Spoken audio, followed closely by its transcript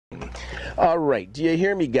All right. Do you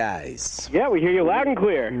hear me, guys? Yeah, we hear you loud and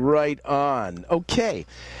clear. Right on. Okay.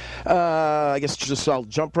 I guess I'll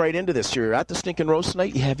jump right into this. You're at the Stinkin' Roast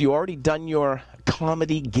tonight. Have you already done your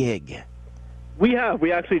comedy gig? We have.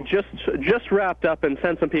 We actually just wrapped up and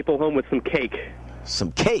sent some people home with some cake.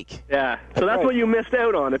 Some cake? Yeah. So that's what you missed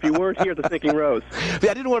out on if you weren't here at the Stinking Rose.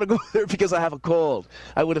 Yeah, I didn't want to go there because I have a cold.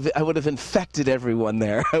 I would have infected everyone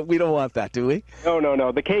there. We don't want that, do we?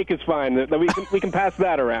 No. The cake is fine. We can pass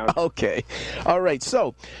that around. Okay. All right.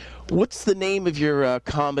 So, what's the name of your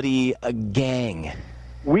comedy gang?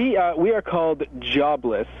 We are called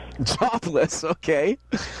Jobless. Jobless. Okay.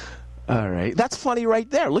 All right. That's funny right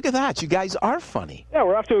there. Look at that. You guys are funny. Yeah,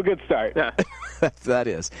 we're off to a good start. Yeah. That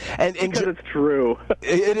is. And because it's true.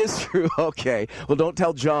 It is true. Okay. Well, don't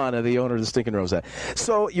tell John, the owner of the Stinkin' Rose, that.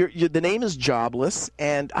 So the name is Jobless,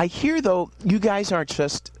 and I hear, though, you guys aren't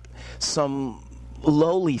just some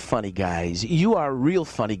lowly funny guys. You are real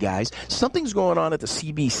funny guys. Something's going on at the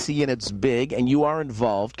CBC, and it's big, and you are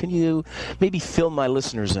involved. Can you maybe fill my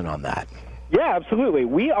listeners in on that? Yeah, absolutely.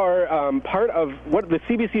 We are part of what the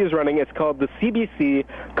CBC is running. It's called the CBC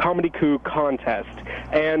Comedy Coup Contest.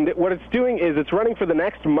 And what it's doing is it's running for the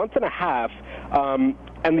next month and a half.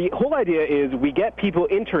 And the whole idea is we get people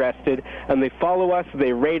interested, and they follow us,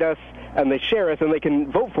 they rate us, and they share us, and they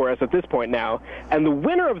can vote for us at this point now. And the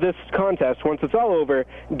winner of this contest, once it's all over,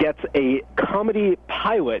 gets a comedy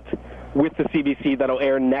pilot with the CBC that'll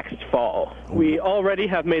air next fall. We already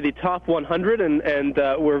have made the top 100, and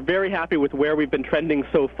we're very happy with where we've been trending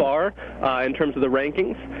so far in terms of the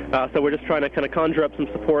rankings. So we're just trying to kind of conjure up some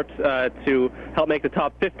support to help make the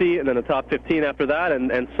top 50, and then the top 15 after that,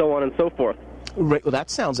 and so on and so forth. Right. Well, that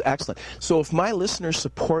sounds excellent. So if my listeners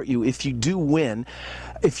support you, if you do win,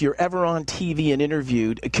 if you're ever on TV and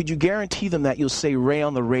interviewed, could you guarantee them that you'll say Ray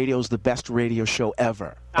on the Radio is the best radio show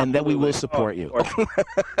ever? Absolutely. And then we will support you.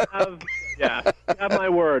 Yeah, you have my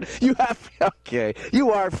word. You have, okay.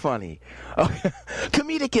 You are funny. Okay.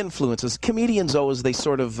 Comedic influences. Comedians always, they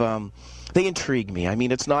sort of, they intrigue me. I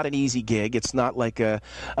mean, it's not an easy gig. It's not like a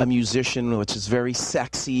musician, which is very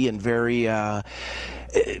sexy and very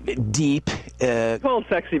deep. Called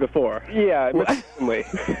sexy before. Yeah, mistakenly.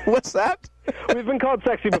 What's that? We've been called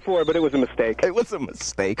sexy before, but it was a mistake. It was a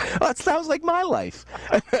mistake. Oh, it sounds like my life.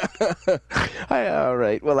 All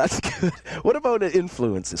right. Well, that's good. What about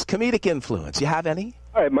influences? Comedic influence. You have any?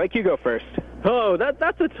 All right, Mike, you go first. Oh,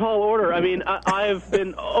 that's a tall order. I mean, I've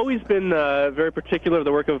always been very particular of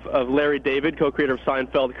the work of Larry David, co-creator of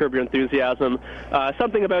Seinfeld, Curb Your Enthusiasm.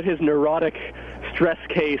 Something about his neurotic, stress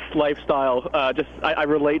case lifestyle, I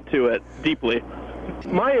relate to it deeply.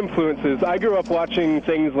 My influences, I grew up watching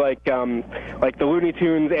things like the Looney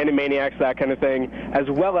Tunes, Animaniacs, that kind of thing, as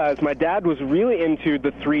well as my dad was really into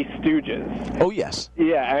the Three Stooges. Oh, yes.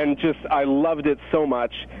 Yeah, and I loved it so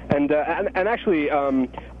much. And actually,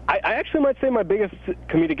 I actually might say my biggest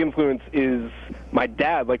comedic influence is my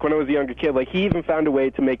dad. Like, when I was a younger kid, he even found a way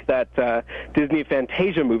to make that Disney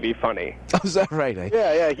Fantasia movie funny. Oh, is that right? Eh?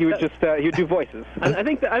 Yeah, he would he would do voices. I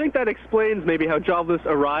think that explains maybe how Jobless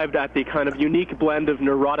arrived at the kind of unique blend of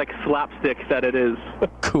neurotic slapstick that it is.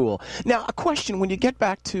 Cool. Now, a question: when you get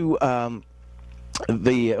back to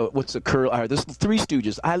what's the curl? There's the Three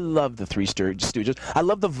Stooges. I love the Three Stooges. I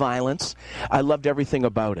love the violence. I loved everything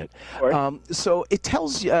about it. So it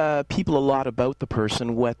tells people a lot about the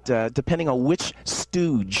person. What depending on which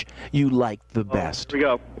Stooge you like the best. Here we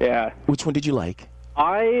go. Yeah. Which one did you like?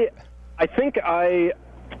 I think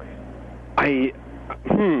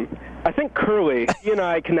Curly, he and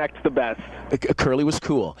I connect the best. Curly was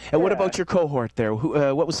cool. And what about your cohort there?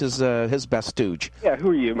 What was his best Stooge? Yeah, who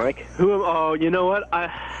are you, Mike? Oh, you know what?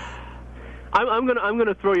 I'm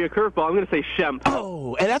gonna throw you a curveball. I'm gonna say Shemp.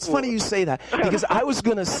 Oh, and that's funny you say that, because I was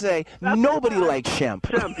gonna say nobody likes Shemp.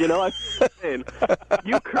 Shemp,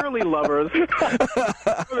 you Curly lovers.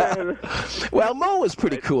 Well, Mo was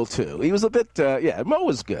pretty cool too. He was a bit, Mo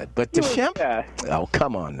was good, but Shemp? Yeah. Oh,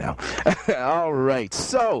 come on now. All right.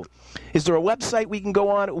 So, is there a website we can go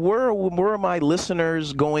on? Where are my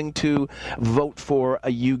listeners going to vote for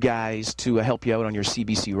you guys to help you out on your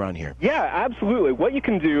CBC run here? Yeah, absolutely. What you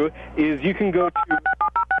can do is you can go to...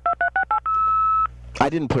 I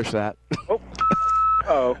didn't push that.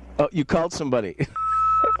 Oh, you called somebody.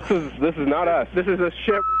 This is not us. This is a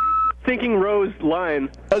Stinking Rose line.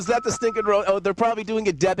 Oh, is that the Stinking Rose? Oh, they're probably doing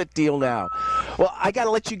a debit deal now. Well, I got to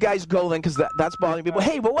let you guys go then, because that's bothering people.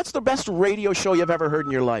 Hey, but what's the best radio show you've ever heard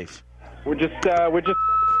in your life? We're just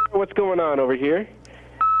what's going on over here.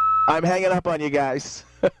 I'm hanging up on you guys.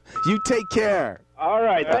 You take care. All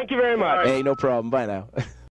right. Thank you very much. Hey, no problem. Bye now.